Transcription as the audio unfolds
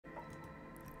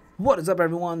What is up,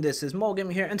 everyone? This is Mo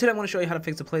Gaming here, and today I want to show you how to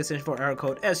fix the PlayStation 4 error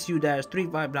code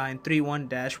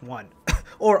SU-35931-1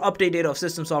 or update data of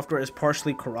system software is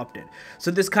partially corrupted.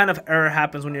 So this kind of error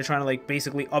happens when you're trying to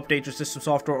basically update your system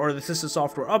software, or the system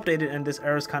software updated and this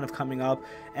error is kind of coming up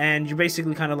and you're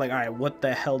basically kind of like, all right, what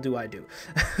the hell do I do?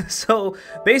 So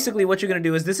basically what you're going to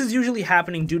do is, this is usually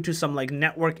happening due to some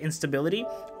network instability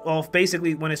of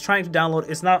basically when it's trying to download,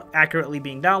 it's not accurately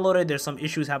being downloaded. There's some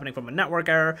issues happening from a network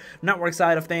error, network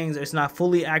side of things. It's not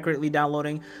fully accurately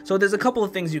downloading. So there's a couple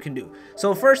of things you can do.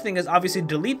 So first thing is obviously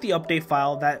delete the update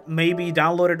file that may be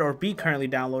downloaded or be currently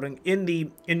downloading in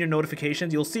your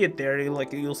notifications. You'll see it there.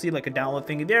 You'll see like a download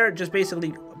thing there. Just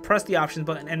basically press the options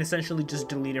button and essentially just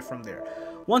delete it from there.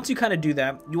 Once you kind of do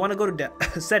that, you want to go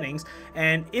to settings,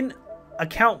 and in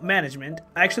account management,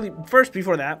 actually first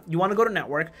before that, you want to go to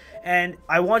network, and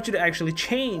I want you to actually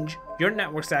change your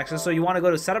network access. So you want to go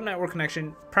to setup network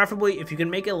connection. Preferably if you can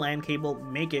make a LAN cable,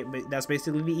 make it. That's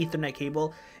basically the Ethernet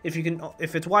cable. If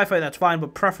it's Wi-Fi, that's fine,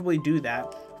 but preferably do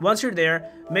that. Once you're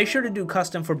there, make sure to do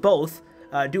custom for both.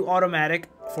 Do automatic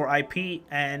for IP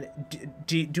and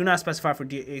do not specify for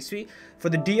DHCP. For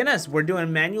the DNS, we're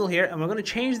doing manual here, and we're going to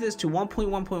change this to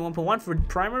 1.1.1.1 for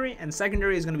primary, and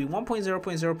secondary is going to be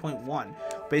 1.0.0.1.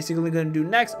 Basically, we're going to do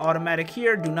next, automatic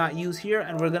here, do not use here,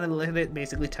 and we're going to let it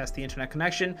basically test the internet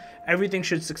connection. Everything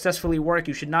should successfully work.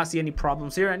 You should not see any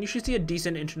problems here, and you should see a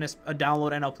decent internet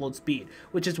download and upload speed,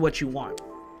 which is what you want.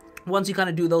 Once you kind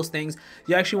of do those things,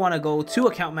 you actually want to go to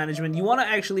account management. You want to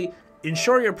actually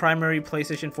ensure your primary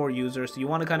PlayStation 4 user. So you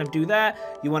want to kind of do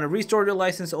that. You want to restore your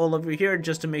license all over here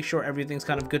just to make sure everything's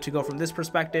kind of good to go from this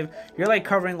perspective. You're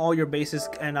covering all your bases,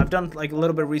 and I've done a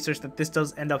little bit of research that this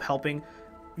does end up helping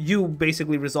you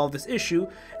basically resolve this issue.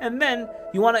 And then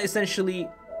you want to essentially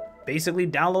basically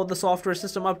download the software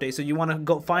system update. So you want to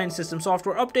go find system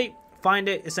software update, find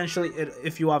it. Essentially,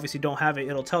 if you obviously don't have it,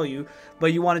 it'll tell you,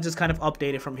 but you want to just kind of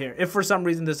update it from here. If for some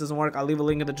reason this doesn't work, I'll leave a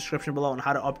link in the description below on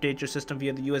how to update your system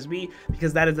via the USB,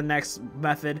 because that is the next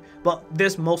method. But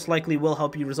this most likely will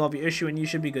help you resolve your issue, and you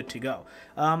should be good to go.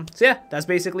 So yeah, that's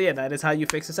basically it. That is how you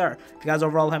fix this error. If you guys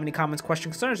overall have any comments,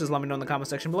 questions, concerns, just let me know in the comment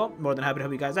section below. More than happy to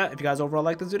help you guys out. If you guys overall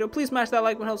like this video, please smash that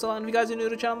like button, helps a lot. And if you guys are new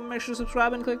to the channel, make sure to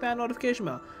subscribe and click that notification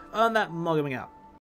bell. On that, Mo Gaming out.